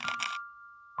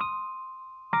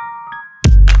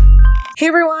Hey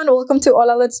everyone, welcome to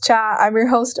Hola Let's Chat. I'm your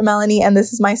host Melanie and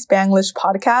this is my Spanglish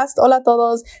podcast. Hola a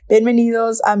todos,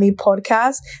 bienvenidos a mi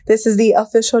podcast. This is the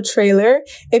official trailer.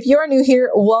 If you are new here,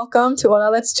 welcome to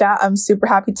Hola Let's Chat. I'm super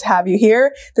happy to have you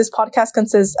here. This podcast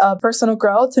consists of personal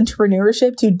growth,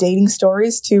 entrepreneurship, to dating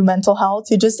stories, to mental health,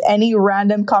 to just any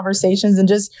random conversations and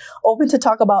just open to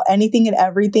talk about anything and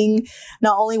everything,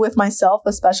 not only with myself,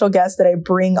 but special guests that I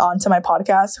bring onto my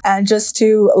podcast and just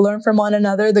to learn from one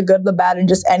another, the good, the bad, and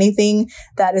just anything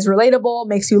that is relatable,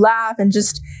 makes you laugh, and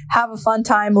just have a fun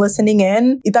time listening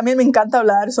in. Y también me encanta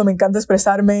hablar, so me encanta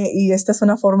expresarme, y esta es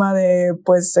una forma de,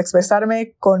 pues,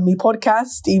 expresarme con mi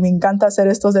podcast, y me encanta hacer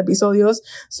estos episodios.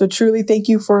 So truly thank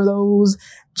you for those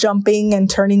jumping and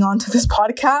turning on to this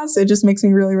podcast. It just makes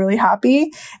me really, really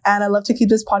happy. And I love to keep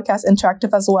this podcast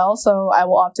interactive as well. So I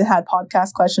will often have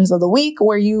podcast questions of the week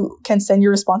where you can send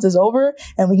your responses over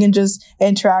and we can just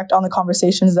interact on the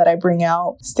conversations that I bring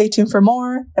out. Stay tuned for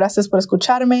more. Gracias por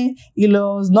escucharme. Y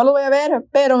no lo voy a ver,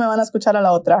 pero me van a escuchar a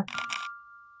la otra.